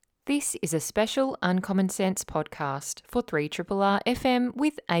This is a special Uncommon Sense podcast for 3RRR FM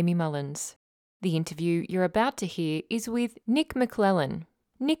with Amy Mullins. The interview you're about to hear is with Nick McClellan.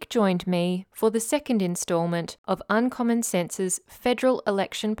 Nick joined me for the second instalment of Uncommon Sense's Federal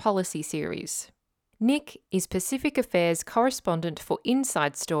Election Policy series. Nick is Pacific Affairs correspondent for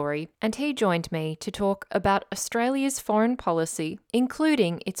Inside Story, and he joined me to talk about Australia's foreign policy,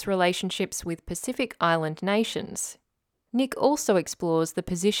 including its relationships with Pacific Island nations. Nick also explores the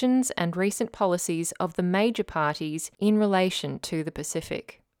positions and recent policies of the major parties in relation to the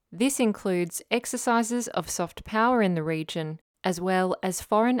Pacific. This includes exercises of soft power in the region, as well as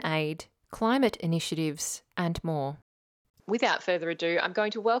foreign aid, climate initiatives, and more. Without further ado, I'm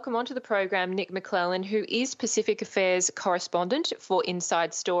going to welcome onto the program Nick McClellan, who is Pacific Affairs correspondent for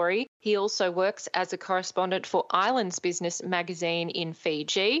Inside Story. He also works as a correspondent for Islands Business magazine in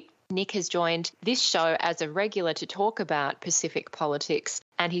Fiji. Nick has joined this show as a regular to talk about Pacific politics,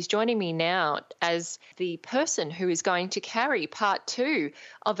 and he's joining me now as the person who is going to carry part 2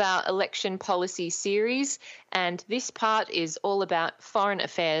 of our election policy series. And this part is all about foreign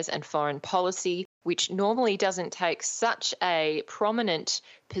affairs and foreign policy, which normally doesn't take such a prominent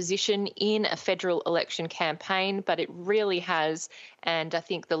position in a federal election campaign, but it really has. And I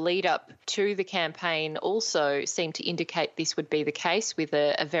think the lead up to the campaign also seemed to indicate this would be the case, with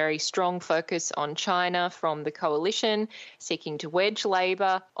a very strong focus on China from the coalition, seeking to wedge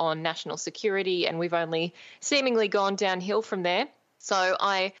Labor on national security, and we've only seemingly gone downhill from there. So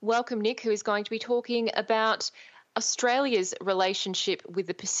I welcome Nick, who is going to be talking about Australia's relationship with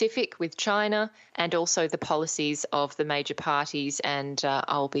the Pacific, with China, and also the policies of the major parties. And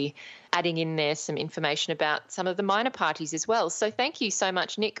I'll be adding in there some information about some of the minor parties as well. So thank you so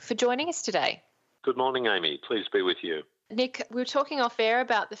much, Nick, for joining us today. Good morning, Amy. Pleased to be with you. Nick, we were talking off air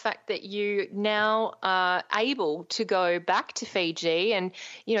about the fact that you now are able to go back to Fiji, and,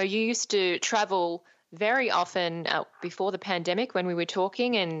 you know, you used to travel very often before the pandemic when we were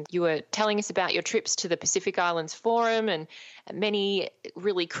talking, and you were telling us about your trips to the Pacific Islands Forum and many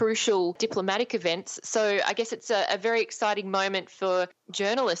really crucial diplomatic events. So I guess it's a very exciting moment for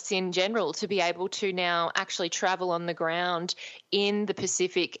journalists in general to be able to now actually travel on the ground in the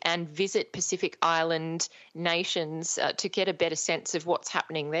Pacific and visit Pacific Island nations to get a better sense of what's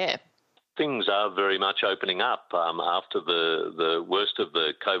happening there. Things are very much opening up after the worst of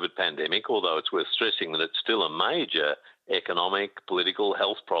the COVID pandemic, although it's worth stressing that it's still a major economic, political,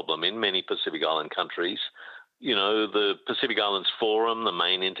 health problem in many Pacific Island countries. You know, the Pacific Islands Forum, the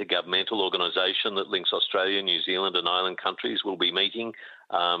main intergovernmental organisation that links Australia, New Zealand and island countries, will be meeting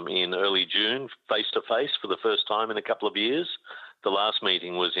in early June, face-to-face for the first time in a couple of years. The last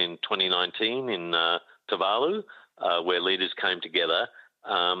meeting was in 2019 in Tuvalu, where leaders came together.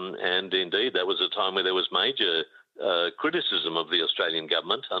 And indeed, that was a time where there was major criticism of the Australian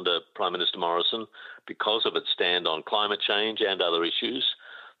government under Prime Minister Morrison because of its stand on climate change and other issues.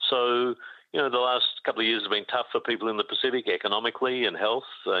 So, you know, the last couple of years have been tough for people in the Pacific economically and health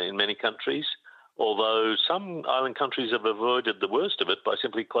in many countries, although some island countries have avoided the worst of it by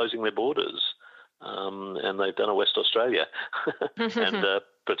simply closing their borders. And they've done a West Australia and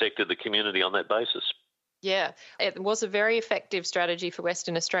protected the community on that basis. Yeah, it was a very effective strategy for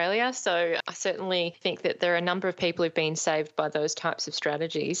Western Australia. So I certainly think that there are a number of people who've been saved by those types of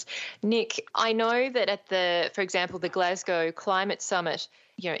strategies. Nick, I know that at for example, the Glasgow Climate Summit,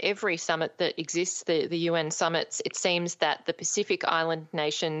 you know, every summit that exists, the UN summits, it seems that the Pacific Island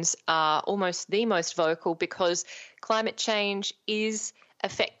nations are almost the most vocal because climate change is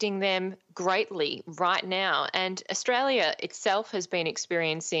affecting them greatly right now. And Australia itself has been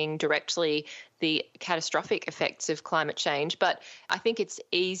experiencing directly the catastrophic effects of climate change. But I think it's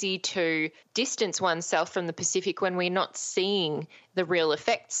easy to distance oneself from the Pacific when we're not seeing the real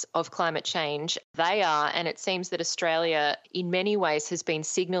effects of climate change. They are, and it seems that Australia in many ways has been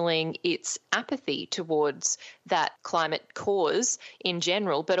signalling its apathy towards that climate cause in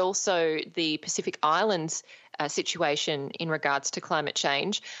general, but also the Pacific Islands situation in regards to climate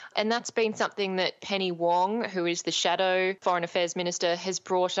change. And that's been something that Penny Wong, who is the Shadow Foreign Affairs Minister, has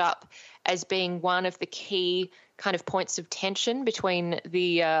brought up as being one of the key kind of points of tension between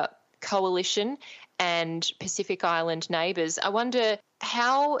the coalition and Pacific Island neighbours. I wonder,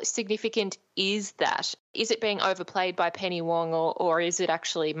 how significant is that? Is it being overplayed by Penny Wong, or is it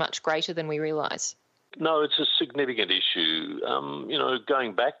actually much greater than we realise? No, it's a significant issue. You know,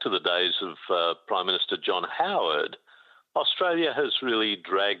 going back to the days of Prime Minister John Howard, Australia has really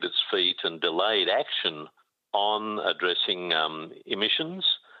dragged its feet and delayed action on addressing emissions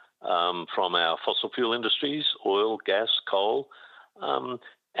from our fossil fuel industries, oil, gas, coal,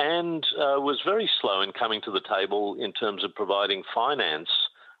 and was very slow in coming to the table in terms of providing finance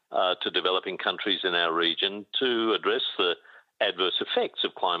to developing countries in our region to address the adverse effects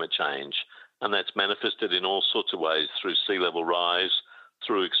of climate change. And that's manifested in all sorts of ways through sea level rise,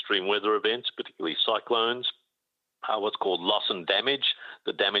 through extreme weather events, particularly cyclones, what's called loss and damage,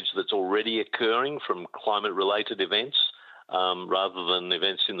 the damage that's already occurring from climate-related events rather than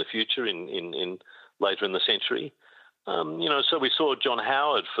events in the future in later in the century. So we saw John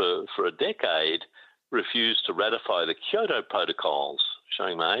Howard for a decade refuse to ratify the Kyoto Protocols,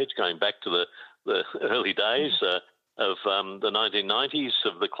 showing my age, going back to the early days of the 1990s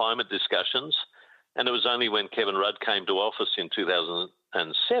of the climate discussions. And it was only when Kevin Rudd came to office in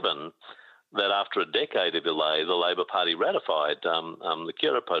 2007 that after a decade of delay, the Labor Party ratified the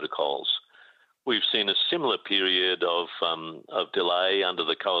Kyoto Protocols. We've seen a similar period of delay under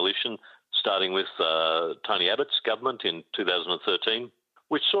the coalition, starting with Tony Abbott's government in 2013,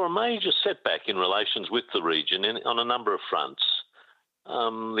 which saw a major setback in relations with the region on a number of fronts.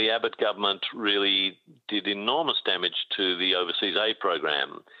 The Abbott government really did enormous damage to the overseas aid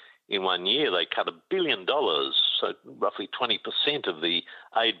program. In 1 year, they cut $1 billion, so roughly 20% of the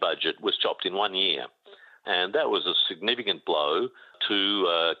aid budget was chopped in 1 year. And that was a significant blow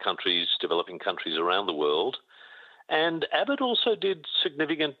to developing countries around the world. And Abbott also did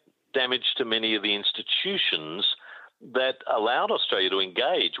significant damage to many of the institutions that allowed Australia to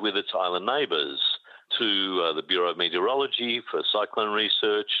engage with its island neighbours, to the Bureau of Meteorology for cyclone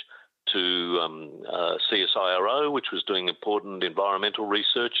research, to CSIRO, which was doing important environmental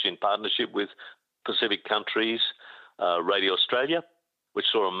research in partnership with Pacific countries, Radio Australia, which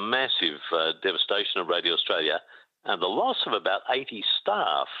saw a massive devastation of Radio Australia and the loss of about 80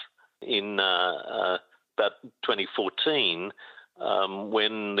 staff in about 2014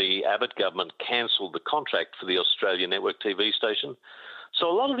 when the Abbott government cancelled the contract for the Australia Network TV station. So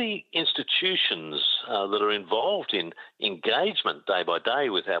a lot of the institutions that are involved in engagement day by day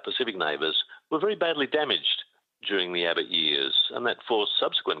with our Pacific neighbours were very badly damaged during the Abbott years, and that forced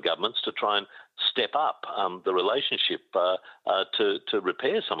subsequent governments to try and step up the relationship to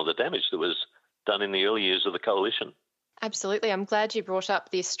repair some of the damage that was done in the early years of the coalition. Absolutely. I'm glad you brought up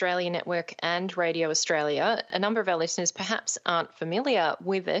the Australia Network and Radio Australia. A number of our listeners perhaps aren't familiar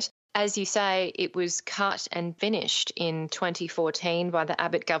with it. As you say, it was cut and finished in 2014 by the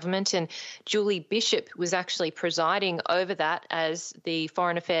Abbott government, and Julie Bishop was actually presiding over that as the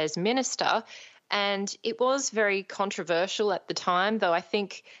Foreign Affairs Minister. And it was very controversial at the time, though I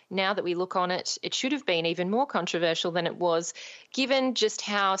think now that we look on it, it should have been even more controversial than it was, given just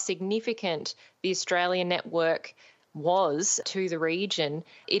how significant the Australian network was to the region.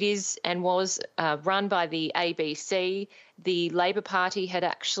 It is and was run by the ABC. The Labor Party had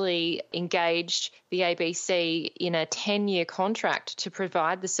actually engaged the ABC in a 10-year contract to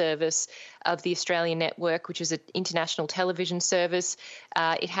provide the service of the Australian network, which is an international television service.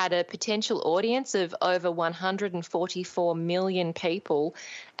 It had a potential audience of over 144 million people,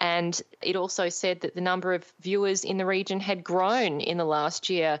 and it also said that the number of viewers in the region had grown in the last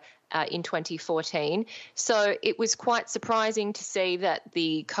year in 2014. So it was quite surprising to see that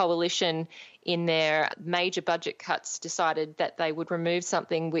the coalition in their major budget cuts decided that they would remove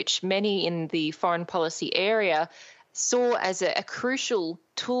something which many in the foreign policy area saw as a crucial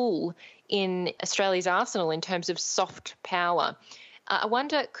tool in Australia's arsenal in terms of soft power. I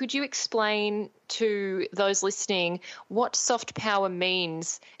wonder, could you explain to those listening what soft power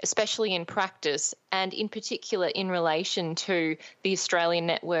means, especially in practice, and in particular in relation to the Australian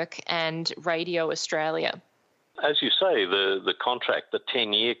network and Radio Australia? As you say, the contract, the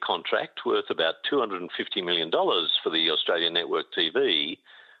 10-year contract worth about $250 million for the Australian Network TV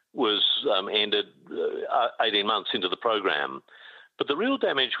was ended 18 months into the program. But the real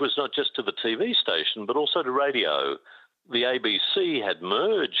damage was not just to the TV station, but also to radio. The ABC had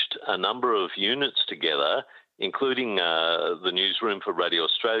merged a number of units together, including the newsroom for Radio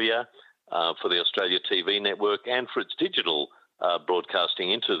Australia, for the Australia TV network, and for its digital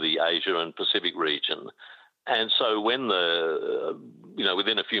broadcasting into the Asia and Pacific region. And so when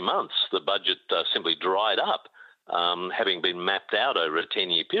within a few months, the budget simply dried up, having been mapped out over a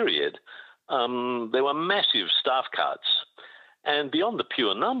 10-year period, there were massive staff cuts. And beyond the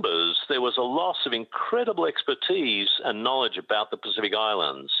pure numbers, there was a loss of incredible expertise and knowledge about the Pacific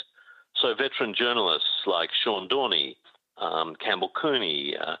Islands. So veteran journalists like Sean Dorney, Campbell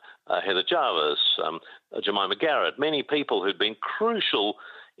Cooney, Heather Jarvis, Jemima Garrett, many people who'd been crucial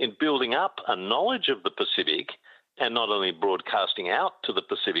in building up a knowledge of the Pacific and not only broadcasting out to the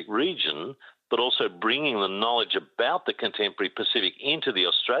Pacific region, but also bringing the knowledge about the contemporary Pacific into the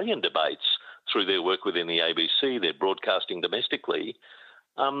Australian debates through their work within the ABC, their broadcasting domestically.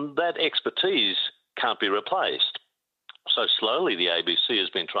 That expertise can't be replaced. So slowly the ABC has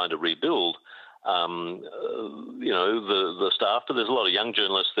been trying to rebuild, the staff, but there's a lot of young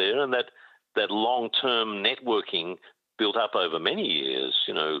journalists there, and that long-term networking built up over many years,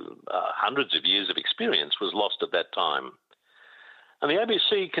 hundreds of years of experience was lost at that time. And the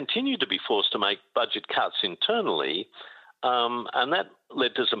ABC continued to be forced to make budget cuts internally, and that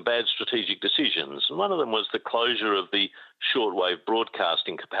led to some bad strategic decisions. And one of them was the closure of the shortwave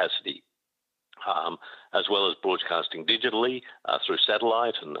broadcasting capacity, as well as broadcasting digitally through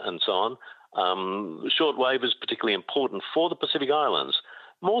satellite and so on. Shortwave is particularly important for the Pacific Islands,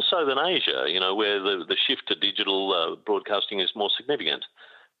 more so than Asia, where the shift to digital broadcasting is more significant.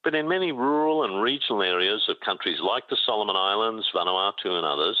 But in many rural and regional areas of countries like the Solomon Islands, Vanuatu and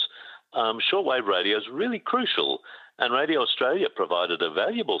others, shortwave radio is really crucial, and Radio Australia provided a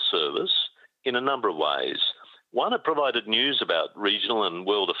valuable service in a number of ways. One, it provided news about regional and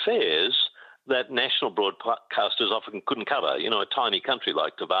world affairs that national broadcasters often couldn't cover. A tiny country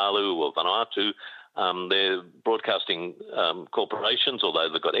like Tuvalu or Vanuatu, their broadcasting corporations, although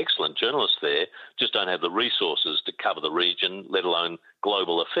they've got excellent journalists there, just don't have the resources to cover the region, let alone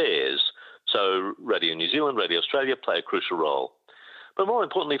global affairs. So Radio New Zealand, Radio Australia play a crucial role. But more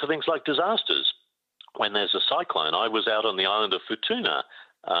importantly, for things like disasters. When there's a cyclone, I was out on the island of Futuna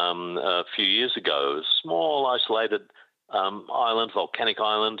a few years ago, a small isolated island, volcanic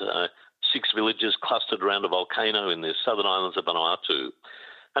island, 6 villages clustered around a volcano in the southern islands of Vanuatu.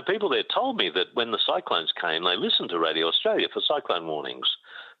 And people there told me that when the cyclones came, they listened to Radio Australia for cyclone warnings.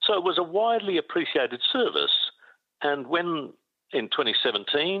 So it was a widely appreciated service. And when, in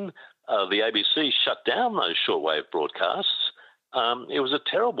 2017, the ABC shut down those shortwave broadcasts, it was a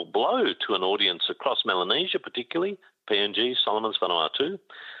terrible blow to an audience across Melanesia, particularly, PNG, Solomons, Vanuatu.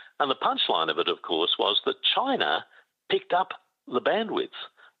 And the punchline of it, of course, was that China picked up the bandwidth.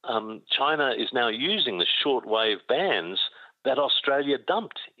 China is now using the shortwave bands that Australia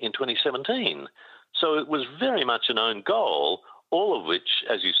dumped in 2017. So it was very much an own goal, all of which,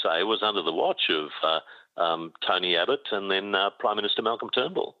 as you say, was under the watch of Tony Abbott and then Prime Minister Malcolm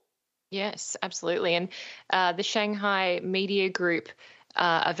Turnbull. Yes, absolutely. And the Shanghai Media Group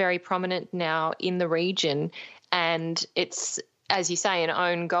are very prominent now in the region, and it's, as you say, an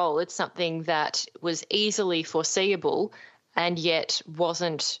own goal. It's something that was easily foreseeable and yet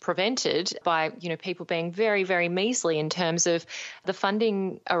wasn't prevented by, people being very, very measly in terms of the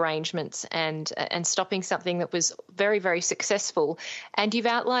funding arrangements and stopping something that was very, very successful. And you've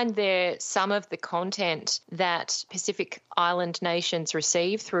outlined there some of the content that Pacific Island nations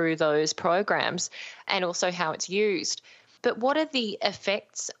receive through those programs and also how it's used. But what are the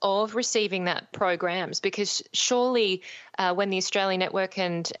effects of receiving that programs? Because surely when the Australian Network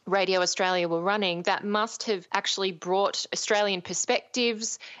and Radio Australia were running, that must have actually brought Australian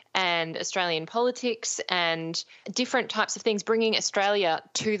perspectives and Australian politics and different types of things, bringing Australia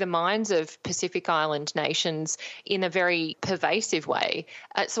to the minds of Pacific Island nations in a very pervasive way.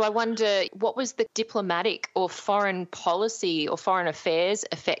 So I wonder, what was the diplomatic or foreign policy or foreign affairs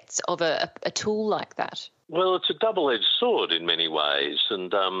effects of a tool like that? Well, it's a double-edged sword in many ways.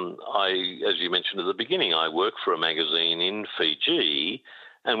 And as you mentioned at the beginning, I work for a magazine in Fiji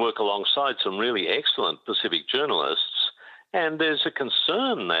and work alongside some really excellent Pacific journalists. And there's a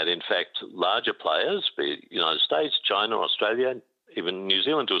concern that, in fact, larger players, be it United States, China, Australia, even New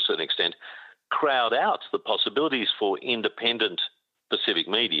Zealand to a certain extent, crowd out the possibilities for independent Pacific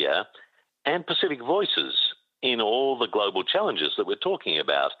media and Pacific voices in all the global challenges that we're talking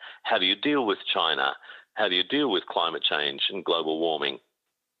about. How do you deal with China? How do you deal with climate change and global warming?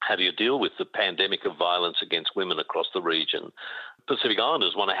 How do you deal with the pandemic of violence against women across the region? Pacific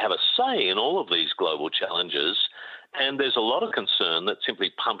Islanders want to have a say in all of these global challenges, and there's a lot of concern that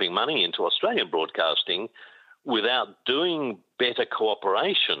simply pumping money into Australian broadcasting without doing better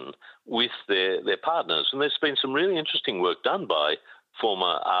cooperation with their partners. And there's been some really interesting work done by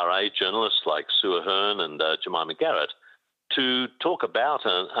former RA journalists like Sue Ahern and Jemima Garrett to talk about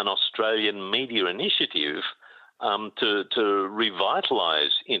an Australian media initiative to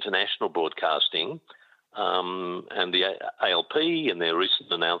revitalise international broadcasting, and the ALP in their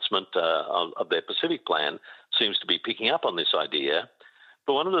recent announcement of their Pacific plan seems to be picking up on this idea.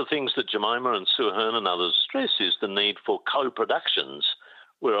 But one of the things that Jemima and Sue Ahern and others stress is the need for co-productions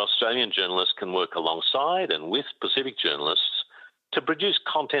where Australian journalists can work alongside and with Pacific journalists to produce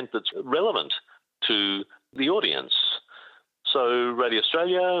content that's relevant to the audience. So Radio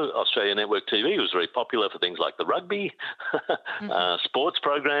Australia, Australia Network TV was very popular for things like the rugby, sports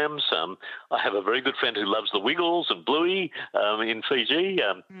programs. I have a very good friend who loves the Wiggles and Bluey in Fiji.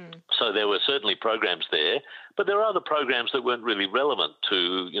 So there were certainly programs there. But there are other programs that weren't really relevant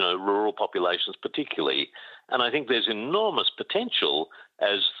to, rural populations particularly. And I think there's enormous potential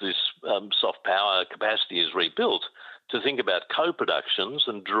as this soft power capacity is rebuilt to think about co-productions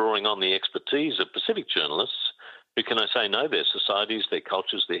and drawing on the expertise of Pacific journalists who, can I say, know their societies, their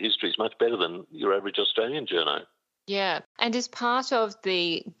cultures, their histories much better than your average Australian journo. Yeah. And as part of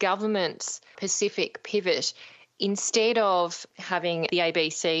the government's Pacific pivot, instead of having the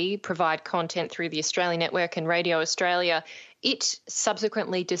ABC provide content through the Australian Network and Radio Australia, it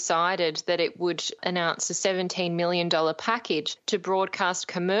subsequently decided that it would announce a $17 million package to broadcast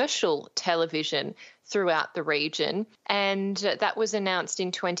commercial television throughout the region. And that was announced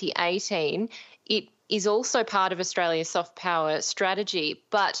in 2018. It is also part of Australia's soft power strategy.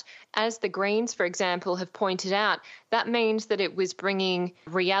 But as the Greens, for example, have pointed out, that means that it was bringing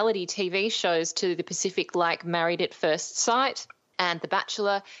reality TV shows to the Pacific like Married at First Sight and The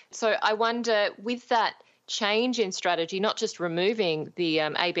Bachelor. So I wonder, with that change in strategy, not just removing the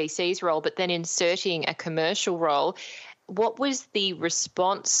ABC's role, but then inserting a commercial role, what was the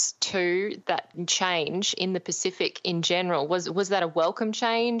response to that change in the Pacific in general? Was that a welcome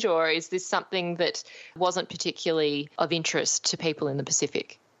change, or is this something that wasn't particularly of interest to people in the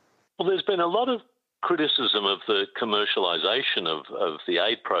Pacific? Well, there's been a lot of criticism of the commercialisation of the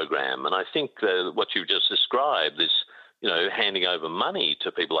aid program, and I think what you've just described, this handing over money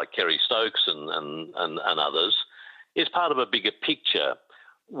to people like Kerry Stokes and others, is part of a bigger picture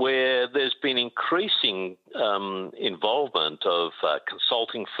where there's been increasing involvement of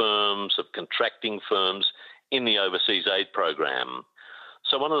consulting firms, of contracting firms in the overseas aid program.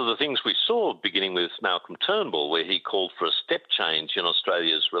 So one of the things we saw beginning with Malcolm Turnbull, where he called for a step change in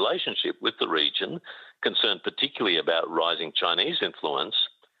Australia's relationship with the region, concerned particularly about rising Chinese influence,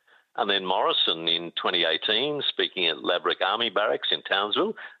 and then Morrison in 2018, speaking at Laverick Army Barracks in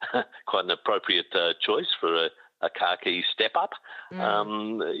Townsville, quite an appropriate choice for a khaki step up.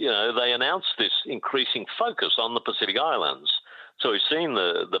 They announced this increasing focus on the Pacific Islands. So we've seen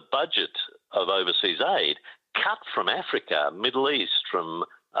the budget of overseas aid cut from Africa, Middle East, from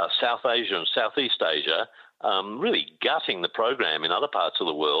South Asia and Southeast Asia, really gutting the program in other parts of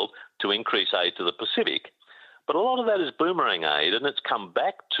the world to increase aid to the Pacific. But a lot of that is boomerang aid, and it's come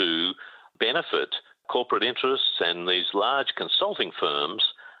back to benefit corporate interests and these large consulting firms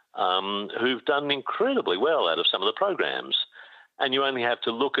who've done incredibly well out of some of the programs. And you only have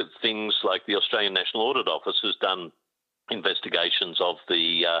to look at things like the Australian National Audit Office has done investigations of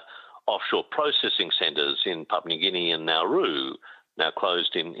the offshore processing centres in Papua New Guinea and Nauru, now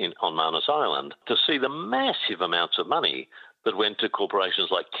closed on Manus Island, to see the massive amounts of money that went to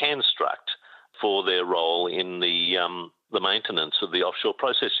corporations like Canstruct for their role in the maintenance of the offshore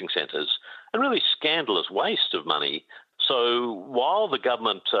processing centres, and really scandalous waste of money. So while the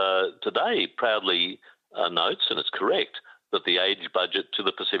government today proudly notes, and it's correct, that the aid budget to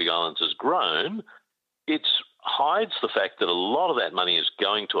the Pacific Islands has grown, it hides the fact that a lot of that money is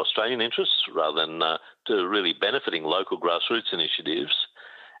going to Australian interests rather than to really benefiting local grassroots initiatives.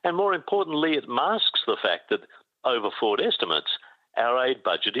 And more importantly, it masks the fact that over forward estimates, our aid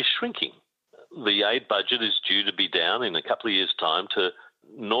budget is shrinking. The aid budget is due to be down in a couple of years' time to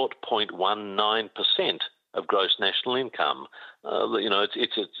 0.19% of gross national income.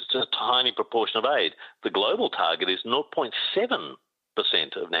 It's a tiny proportion of aid. The global target is 0.7%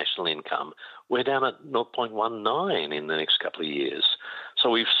 of national income. We're down at 0.19 in the next couple of years. So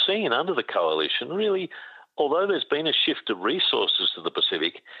we've seen under the coalition, really, although there's been a shift of resources to the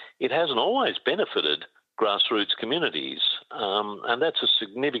Pacific, it hasn't always benefited grassroots communities. And that's a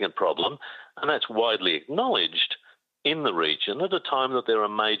significant problem, and that's widely acknowledged in the region at a time that there are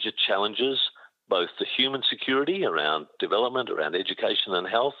major challenges, both to human security around development, around education and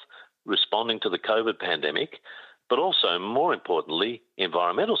health, responding to the COVID pandemic, but also, more importantly,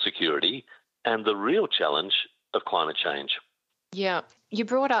 environmental security and the real challenge of climate change. Yeah. You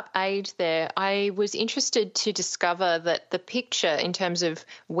brought up aid there. I was interested to discover that the picture in terms of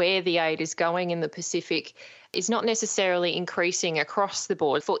where the aid is going in the Pacific is not necessarily increasing across the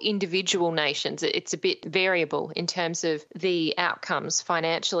board for individual nations. It's a bit variable in terms of the outcomes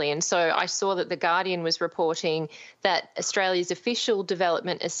financially. And so I saw that The Guardian was reporting that Australia's official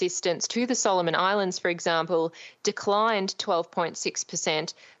development assistance to the Solomon Islands, for example, declined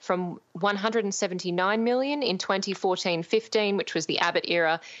 12.6% from $179 million in 2014-15, which was the Abbott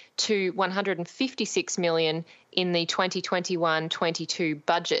era, to $156 million in the 2021-22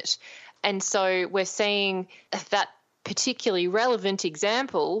 budget. And so we're seeing that particularly relevant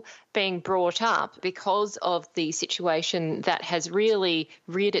example being brought up because of the situation that has really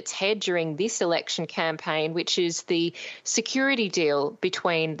reared its head during this election campaign, which is the security deal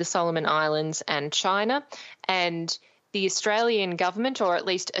between the Solomon Islands and China. And the Australian government, or at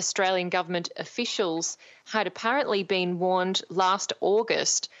least Australian government officials, had apparently been warned last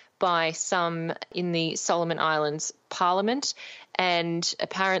August by some in the Solomon Islands Parliament, and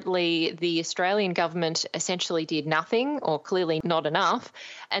apparently the Australian government essentially did nothing, or clearly not enough.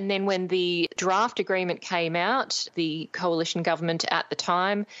 And then when the draft agreement came out, the coalition government at the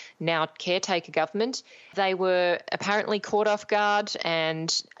time, now caretaker government, they were apparently caught off guard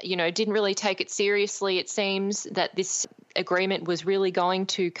and, didn't really take it seriously. It seems that this agreement was really going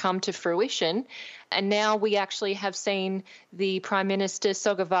to come to fruition. And now we actually have seen the Prime Minister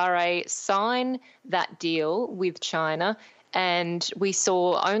Sogavare sign that deal with China. And we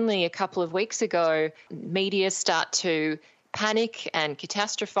saw only a couple of weeks ago media start to panic and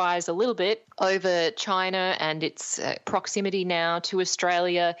catastrophize a little bit over China and its proximity now to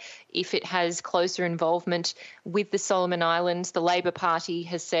Australia if it has closer involvement with the Solomon Islands. The Labor Party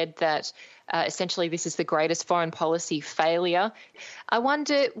has said that essentially this is the greatest foreign policy failure. I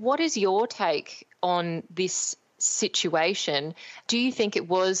wonder, what is your take on this situation? Do you think it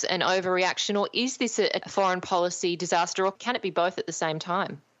was an overreaction, or is this a foreign policy disaster, or can it be both at the same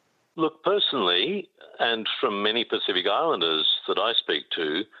time? Look, personally, and from many Pacific Islanders that I speak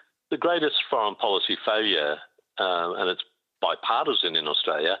to, the greatest foreign policy failure, and it's bipartisan in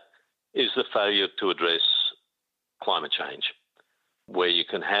Australia, is the failure to address climate change, where you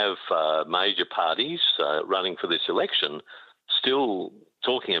can have major parties running for this election still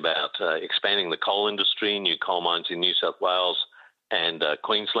talking about expanding the coal industry, new coal mines in New South Wales and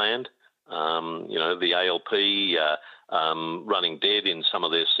Queensland. The ALP running dead in some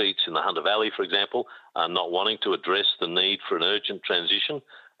of their seats in the Hunter Valley, for example, not wanting to address the need for an urgent transition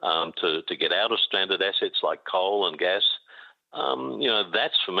to get out of stranded assets like coal and gas.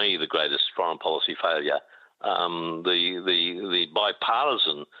 That's for me the greatest foreign policy failure. The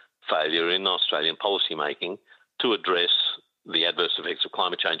bipartisan failure in Australian policymaking to address the adverse effects of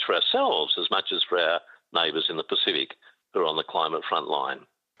climate change for ourselves as much as for our neighbours in the Pacific who are on the climate front line.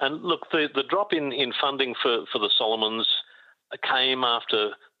 And look, the drop in funding for the Solomons came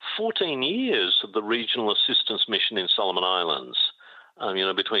after 14 years of the Regional Assistance Mission in Solomon Islands.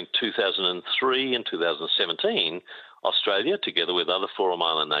 Between 2003 and 2017, Australia, together with other Forum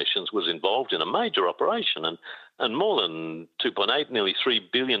Island nations, was involved in a major operation, and more than 2.8, nearly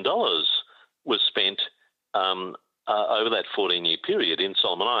 $3 billion was spent over that 14-year period in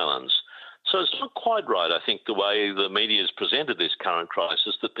Solomon Islands. So it's not quite right, I think, the way the media has presented this current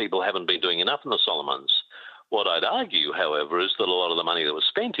crisis, that people haven't been doing enough in the Solomons. What I'd argue, however, is that a lot of the money that was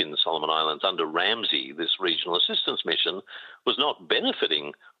spent in the Solomon Islands under RAMSI, this regional assistance mission, was not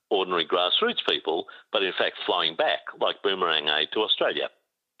benefiting ordinary grassroots people, but in fact flowing back like boomerang aid to Australia.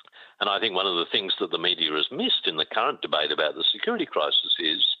 And I think one of the things that the media has missed in the current debate about the security crisis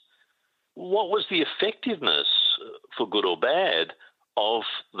is what was the effectiveness, for good or bad, of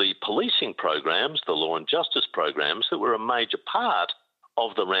the policing programs, the law and justice programs that were a major part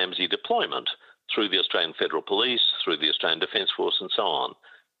of the RAMSI deployment through the Australian Federal Police, through the Australian Defence Force and so on.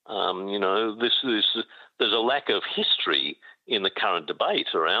 There's a lack of history in the current debate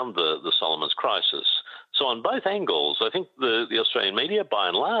around the Solomons crisis. So on both angles, I think the Australian media, by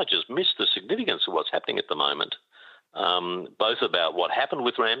and large, has missed the significance of what's happening at the moment. Both about what happened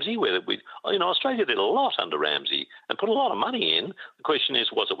with RAMSI, where Australia did a lot under RAMSI and put a lot of money in. The question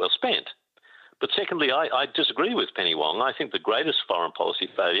is, was it well spent? But secondly, I disagree with Penny Wong. I think the greatest foreign policy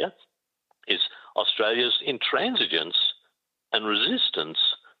failure is Australia's intransigence and resistance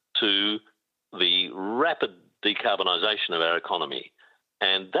to the rapid decarbonisation of our economy.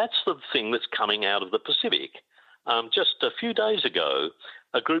 And that's the thing that's coming out of the Pacific. Just a few days ago,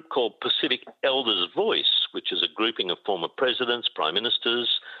 a group called Pacific Elders Voice, which is a grouping of former presidents, prime ministers,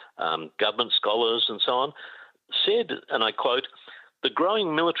 government scholars and so on, said, and I quote, "The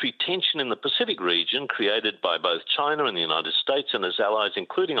growing military tension in the Pacific region created by both China and the United States and its allies,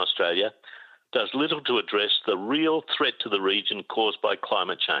 including Australia, does little to address the real threat to the region caused by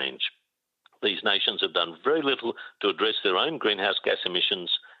climate change. These nations have done very little to address their own greenhouse gas emissions,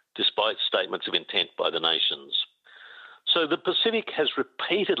 despite statements of intent by the nations." So the Pacific has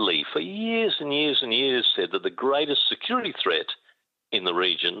repeatedly, for years and years and years, said that the greatest security threat in the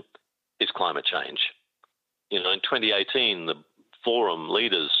region is climate change. In 2018, the Forum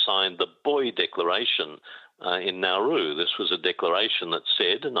leaders signed the Boy Declaration in Nauru. This was a declaration that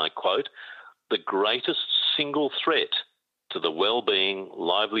said, and I quote, "The greatest single threat to the well-being,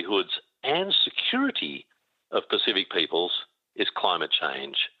 livelihoods and security of Pacific peoples is climate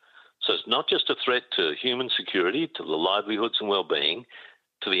change. So it's not just a threat to human security, to the livelihoods and well-being,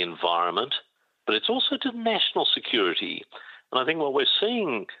 to the environment, but it's also to national security. And I think what we're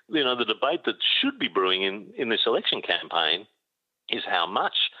seeing, the debate that should be brewing in this election campaign is how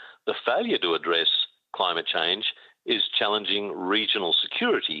much the failure to address climate change is challenging regional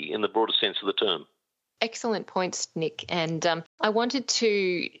security in the broader sense of the term. Excellent points, Nick. And I wanted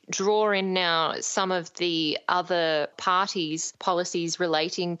to draw in now some of the other parties' policies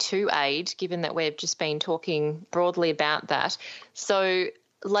relating to aid, given that we've just been talking broadly about that. So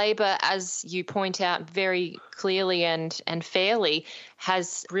Labor, as you point out very clearly and fairly,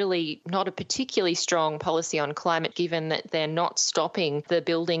 has really not a particularly strong policy on climate, given that they're not stopping the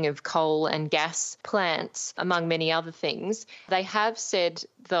building of coal and gas plants, among many other things. They have said,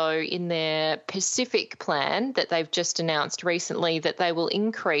 though, in their Pacific plan that they've just announced recently, that they will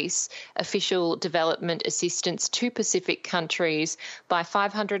increase official development assistance to Pacific countries by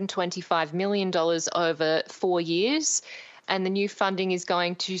 $525 million over 4 years. And the new funding is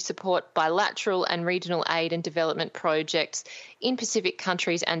going to support bilateral and regional aid and development projects in Pacific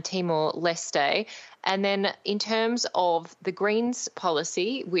countries and Timor-Leste. And then in terms of the Greens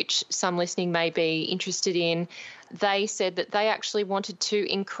policy, which some listening may be interested in, they said that they actually wanted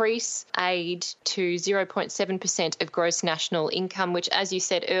to increase aid to 0.7% of gross national income, which, as you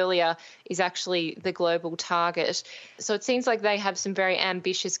said earlier, is actually the global target. So it seems like they have some very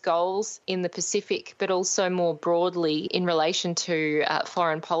ambitious goals in the Pacific, but also more broadly in relation to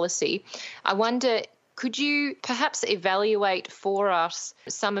foreign policy. I wonder, could you perhaps evaluate for us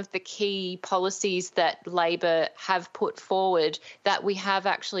some of the key policies that Labor have put forward that we have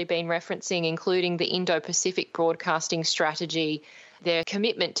actually been referencing, including the Indo-Pacific Broadcasting Strategy, their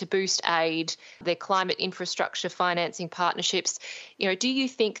commitment to boost aid, their climate infrastructure financing partnerships? Do you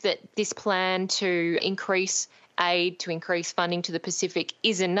think that this plan to increase aid, to increase funding to the Pacific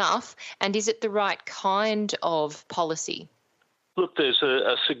is enough? And is it the right kind of policy? Look, there's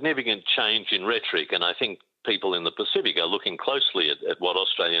a significant change in rhetoric, and I think people in the Pacific are looking closely at what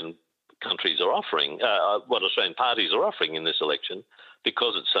Australian countries are offering, what Australian parties are offering in this election,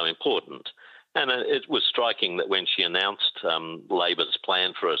 because it's so important. And it was striking that when she announced Labor's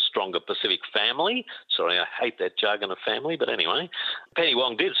plan for a stronger Pacific family, sorry, I hate that jargon of family, but anyway, Penny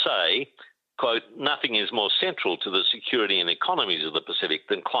Wong did say, quote, "Nothing is more central to the security and economies of the Pacific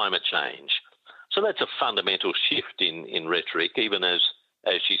than climate change." So that's a fundamental shift in rhetoric, even as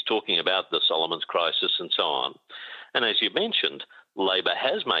she's talking about the Solomons crisis and so on. And as you mentioned, Labor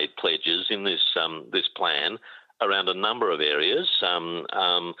has made pledges in this plan around a number of areas,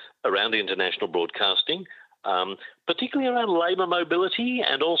 around international broadcasting, particularly around labour mobility,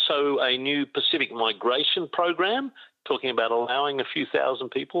 and also a new Pacific migration program, talking about allowing a few thousand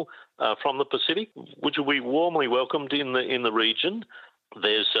people from the Pacific, which will be warmly welcomed in the region.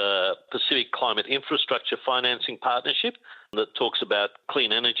 There's a Pacific Climate Infrastructure Financing Partnership that talks about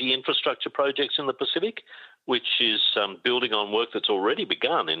clean energy infrastructure projects in the Pacific, which is building on work that's already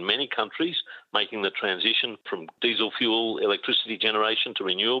begun in many countries, making the transition from diesel fuel electricity generation to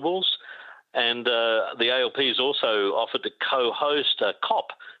renewables. And the ALP has also offered to co-host a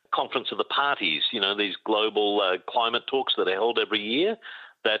COP, Conference of the Parties, these global climate talks that are held every year,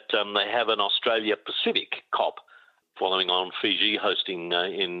 that they have an Australia-Pacific COP, following on Fiji hosting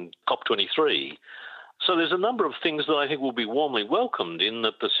in COP23. So there's a number of things that I think will be warmly welcomed in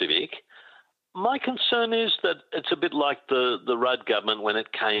the Pacific. My concern is that it's a bit like the Rudd government when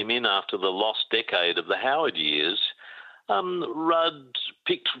it came in after the lost decade of the Howard years. Rudd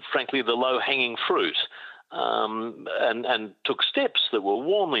picked, frankly, the low-hanging fruit and took steps that were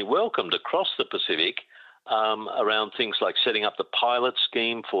warmly welcomed across the Pacific, around things like setting up the pilot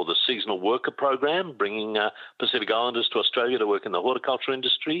scheme for the seasonal worker program, bringing Pacific Islanders to Australia to work in the horticulture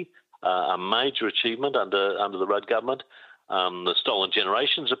industry, a major achievement under the Rudd government. The Stolen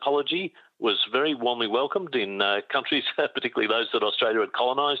Generations apology was very warmly welcomed in countries, particularly those that Australia had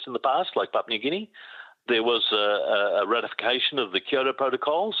colonised in the past, like Papua New Guinea. There was a ratification of the Kyoto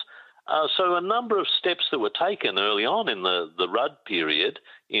Protocols. So a number of steps that were taken early on in the Rudd period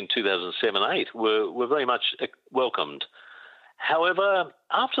in 2007-8 were very much welcomed. However,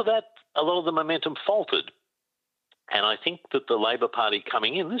 after that, a lot of the momentum faltered. And I think that the Labor Party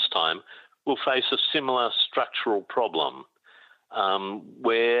coming in this time will face a similar structural problem,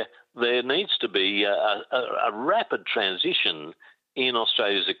 where there needs to be a rapid transition in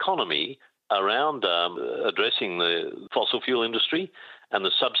Australia's economy around addressing the fossil fuel industry and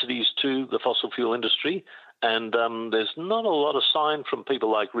the subsidies to the fossil fuel industry. And there's not a lot of sign from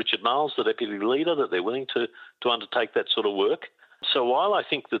people like Richard Marles, the Deputy Leader, that they're willing to undertake that sort of work. So while I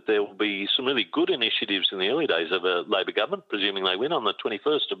think that there will be some really good initiatives in the early days of a Labor government, presuming they win on the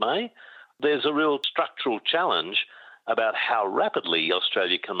 21st of May, there's a real structural challenge about how rapidly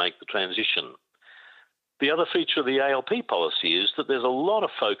Australia can make the transition. The other feature of the ALP policy is that there's a lot of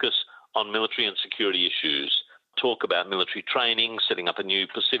focus on military and security issues, talk about military training, setting up a new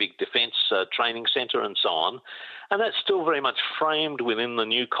Pacific Defence Training Centre and so on. And that's still very much framed within the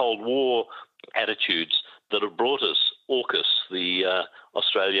new Cold War attitudes that have brought us AUKUS, the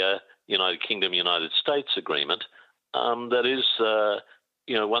Australia, United Kingdom, United States agreement, that is,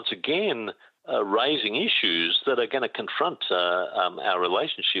 once again, raising issues that are going to confront our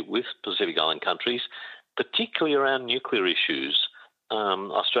relationship with Pacific Island countries, particularly around nuclear issues.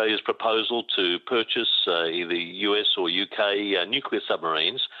 Australia's proposal to purchase either US or UK nuclear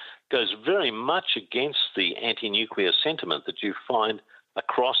submarines goes very much against the anti-nuclear sentiment that you find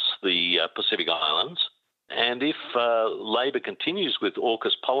across the Pacific Islands. And if Labor continues with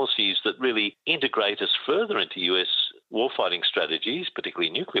AUKUS policies that really integrate us further into US warfighting strategies,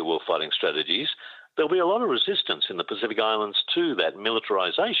 particularly nuclear warfighting strategies, there'll be a lot of resistance in the Pacific Islands to that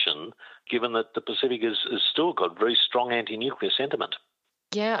militarisation, given that the Pacific has still got very strong anti-nuclear sentiment.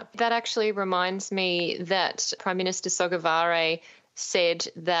 Yeah, that actually reminds me that Prime Minister Sogavare said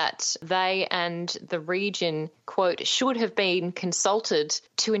that they and the region, quote, should have been consulted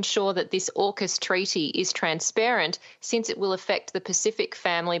to ensure that this AUKUS treaty is transparent, since it will affect the Pacific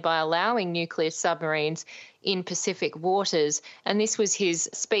family by allowing nuclear submarines in Pacific waters. And this was his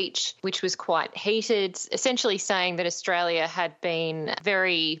speech, which was quite heated, essentially saying that Australia had been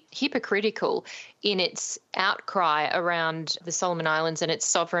very hypocritical in its outcry around the Solomon Islands and its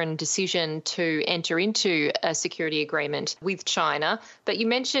sovereign decision to enter into a security agreement with China. But you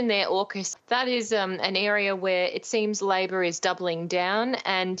mentioned there AUKUS. That is an area where it seems Labor is doubling down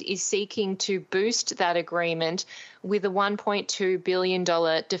and is seeking to boost that agreement with a $1.2 billion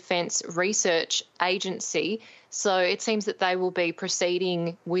defence research agency. So it seems that they will be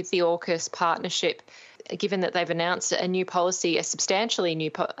proceeding with the AUKUS partnership, given that they've announced a new policy, a substantially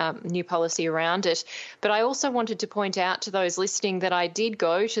new policy around it. But I also wanted to point out to those listening that I did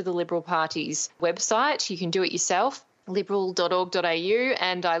go to the Liberal Party's website. You can do it yourself, liberal.org.au,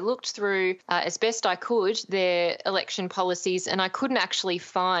 and I looked through as best I could their election policies, and I couldn't actually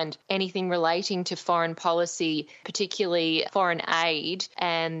find anything relating to foreign policy, particularly foreign aid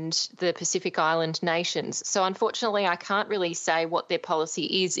and the Pacific Island nations. So unfortunately, I can't really say what their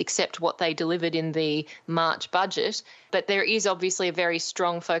policy is except what they delivered in the March budget. But there is obviously a very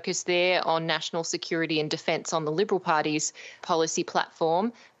strong focus there on national security and defence on the Liberal Party's policy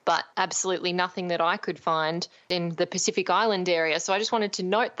platform, but absolutely nothing that I could find in the Pacific Island area. So I just wanted to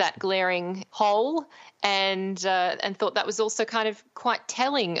note that glaring hole and thought that was also kind of quite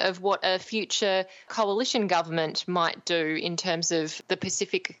telling of what a future coalition government might do in terms of the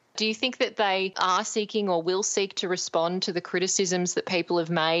Pacific. Do you think that they are seeking or will seek to respond to the criticisms that people have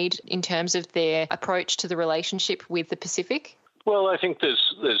made in terms of their approach to the relationship with the Pacific? Well, I think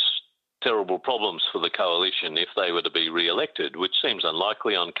there's terrible problems for the coalition if they were to be re-elected, which seems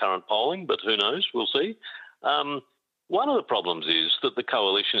unlikely on current polling, but who knows? We'll see. One of the problems is that the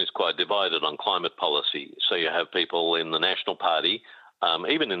coalition is quite divided on climate policy. So you have people in the National Party,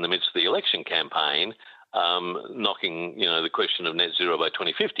 even in the midst of the election campaign, knocking, the question of net zero by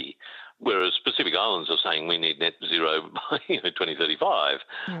 2050, whereas Pacific Islands are saying we need net zero by 2035.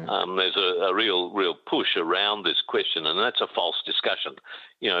 There's a real push around this question, and that's a false discussion.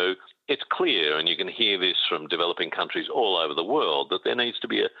 It's clear, and you can hear this from developing countries all over the world, that there needs to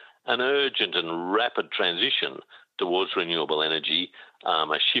be an urgent and rapid transition towards renewable energy,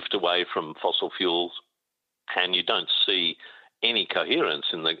 a shift away from fossil fuels, and you don't see any coherence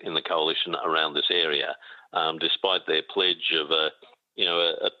in the coalition around this area, despite their pledge of a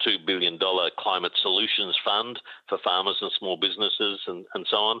 $2 billion climate solutions fund for farmers and small businesses and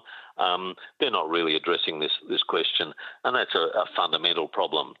so on. They're not really addressing this question, and that's a fundamental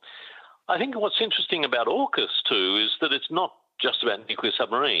problem. I think what's interesting about AUKUS too is that it's not just about nuclear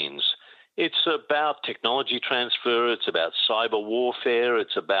submarines. It's about technology transfer, it's about cyber warfare,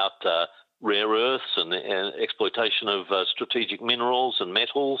 it's about rare earths and exploitation of strategic minerals and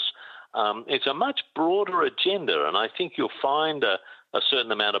metals. It's a much broader agenda, and I think you'll find a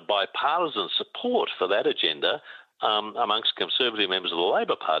certain amount of bipartisan support for that agenda amongst Conservative members of the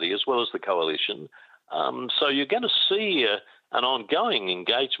Labor Party as well as the coalition. So you're going to see an ongoing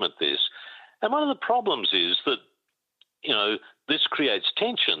engagement with this. And one of the problems is that, this creates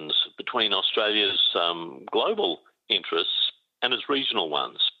tensions between Australia's global interests and its regional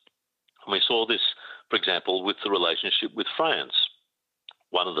ones. And we saw this, for example, with the relationship with France.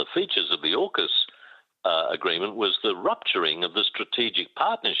 One of the features of the AUKUS agreement was the rupturing of the strategic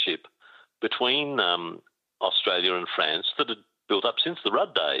partnership between Australia and France that had built up since the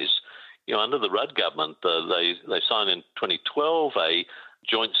Rudd days. Under the Rudd government, they signed in 2012 a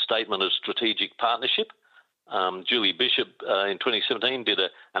joint statement of strategic partnership. Julie Bishop in 2017 did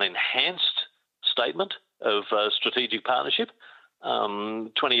an enhanced statement of strategic partnership.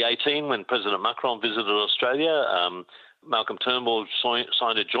 2018, when President Macron visited Australia, Malcolm Turnbull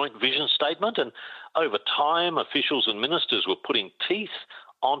signed a joint vision statement, and over time, officials and ministers were putting teeth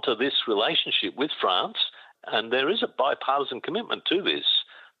onto this relationship with France, and there is a bipartisan commitment to this.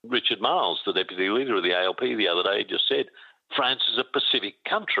 Richard Marles, the deputy leader of the ALP the other day, just said France is a Pacific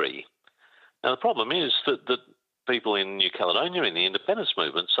country. Now, the problem is that people in New Caledonia in the independence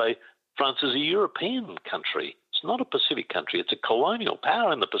movement say France is a European country. It's not a Pacific country. It's a colonial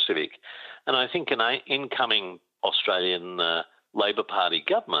power in the Pacific. And I think an incoming Australian Labor Party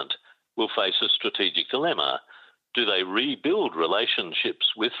government will face a strategic dilemma. Do they rebuild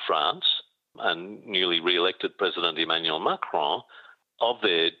relationships with France and newly re-elected President Emmanuel Macron of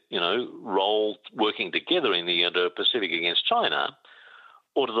their, role working together in the Indo-Pacific against China,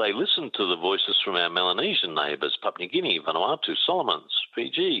 or do they listen to the voices from our Melanesian neighbours, Papua New Guinea, Vanuatu, Solomons,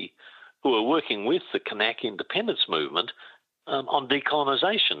 Fiji, who are working with the Kanak independence movement on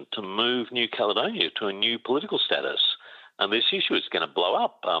decolonisation to move New Caledonia to a new political status? And this issue is going to blow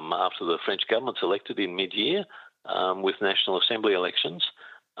up after the French government's elected in mid-year with National Assembly elections.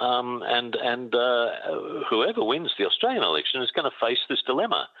 And whoever wins the Australian election is going to face this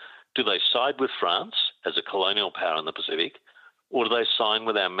dilemma. Do they side with France as a colonial power in the Pacific, or do they side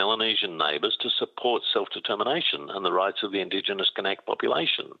with our Melanesian neighbours to support self-determination and the rights of the Indigenous Kanak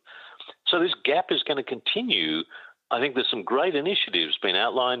population? So this gap is going to continue. I think there's some great initiatives being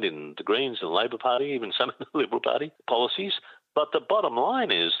outlined in the Greens and the Labor Party, even some in the Liberal Party policies. But the bottom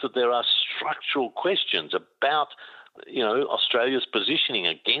line is that there are structural questions about Australia's positioning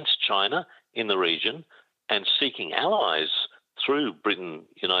against China in the region and seeking allies through Britain,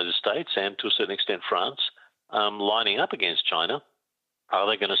 United States, and to a certain extent France, lining up against China. Are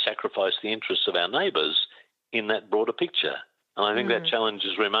they going to sacrifice the interests of our neighbours in that broader picture? And I think that challenge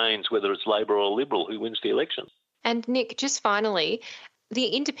remains whether it's Labor or Liberal who wins the election. And Nick, just finally, the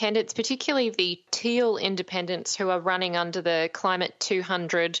independents, particularly the Teal independents who are running under the Climate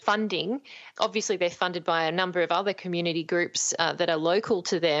 200 funding, obviously they're funded by a number of other community groups that are local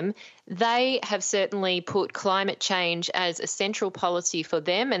to them. They have certainly put climate change as a central policy for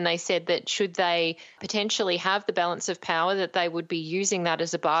them, and they said that should they potentially have the balance of power, that they would be using that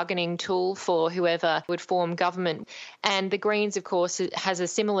as a bargaining tool for whoever would form government. And the Greens, of course, has a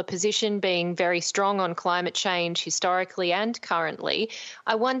similar position, being very strong on climate change historically and currently.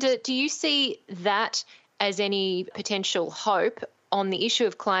 I wonder, do you see that as any potential hope on the issue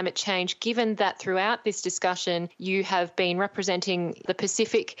of climate change, given that throughout this discussion you have been representing the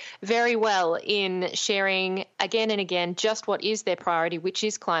Pacific very well in sharing again and again just what is their priority, which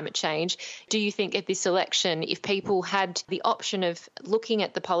is climate change? Do you think at this election, if people had the option of looking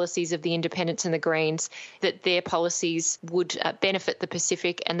at the policies of the Independents and the Greens, that their policies would benefit the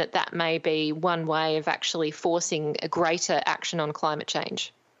Pacific, and that may be one way of actually forcing a greater action on climate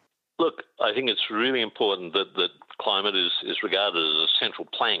change? Look, I think it's really important that climate is regarded as a central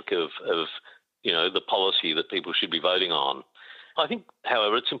plank of the policy that people should be voting on. I think,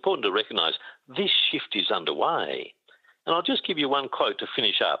 however, it's important to recognise this shift is underway. And I'll just give you one quote to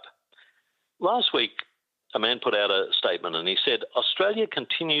finish up. Last week, a man put out a statement and he said, Australia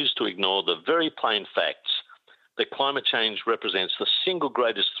continues to ignore the very plain facts that climate change represents the single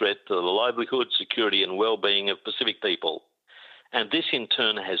greatest threat to the livelihood, security and well-being of Pacific people. And this in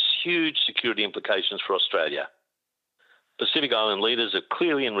turn has huge security implications for Australia. Pacific Island leaders have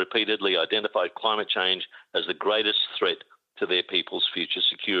clearly and repeatedly identified climate change as the greatest threat to their people's future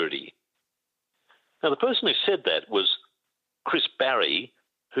security. Now, the person who said that was Chris Barry,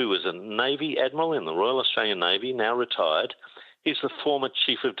 who was a Navy Admiral in the Royal Australian Navy, now retired. He's the former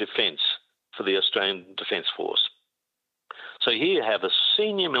Chief of Defence for the Australian Defence Force. So here you have a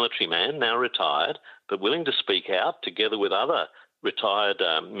senior military man, now retired, but willing to speak out together with other retired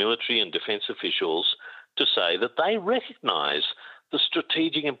military and defence officials to say that they recognise the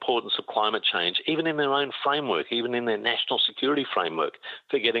strategic importance of climate change, even in their own framework, even in their national security framework,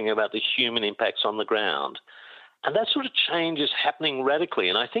 forgetting about the human impacts on the ground. And that sort of change is happening radically.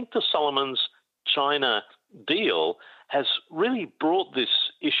 And I think the Solomons-China deal has really brought this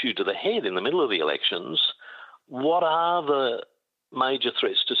issue to the head in the middle of the elections. What are the major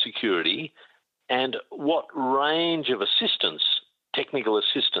threats to security, and what range of assistance, technical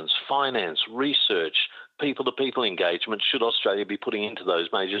assistance, finance, research, people-to-people engagement should Australia be putting into those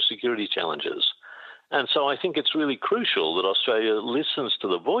major security challenges? And so I think it's really crucial that Australia listens to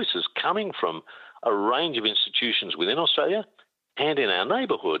the voices coming from a range of institutions within Australia and in our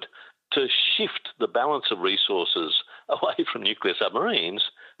neighbourhood to shift the balance of resources away from nuclear submarines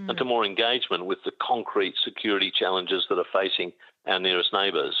and to more engagement with the concrete security challenges that are facing our nearest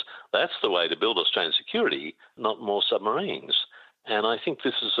neighbours. That's the way to build Australian security, not more submarines. And I think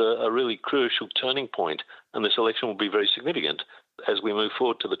this is a really crucial turning point, and this election will be very significant as we move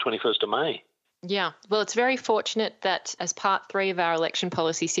forward to the 21st of May. Yeah, well, it's very fortunate that as part 3 of our election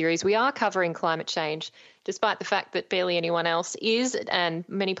policy series, we are covering climate change, despite the fact that barely anyone else is, and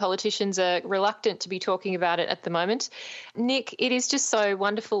many politicians are reluctant to be talking about it at the moment. Nick, it is just so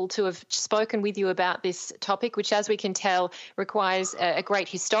wonderful to have spoken with you about this topic, which, as we can tell, requires a great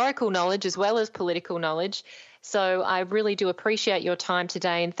historical knowledge as well as political knowledge. So I really do appreciate your time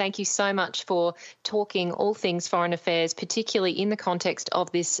today, and thank you so much for talking all things foreign affairs, particularly in the context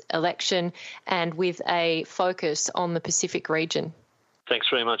of this election and with a focus on the Pacific region. Thanks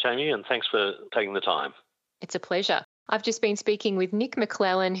very much, Amy, and thanks for taking the time. It's a pleasure. I've just been speaking with Nick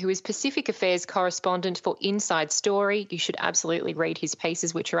McClellan, who is Pacific Affairs correspondent for Inside Story. You should absolutely read his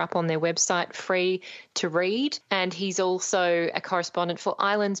pieces, which are up on their website, free to read. And he's also a correspondent for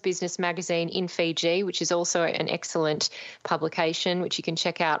Islands Business Magazine in Fiji, which is also an excellent publication, which you can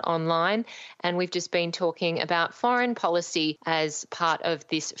check out online. And we've just been talking about foreign policy as part of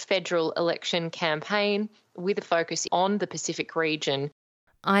this federal election campaign with a focus on the Pacific region.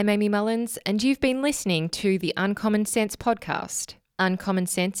 I'm Amy Mullins, and you've been listening to the Uncommon Sense podcast. Uncommon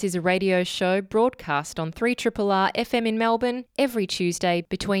Sense is a radio show broadcast on 3RRR FM in Melbourne every Tuesday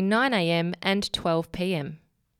between 9am and 12pm.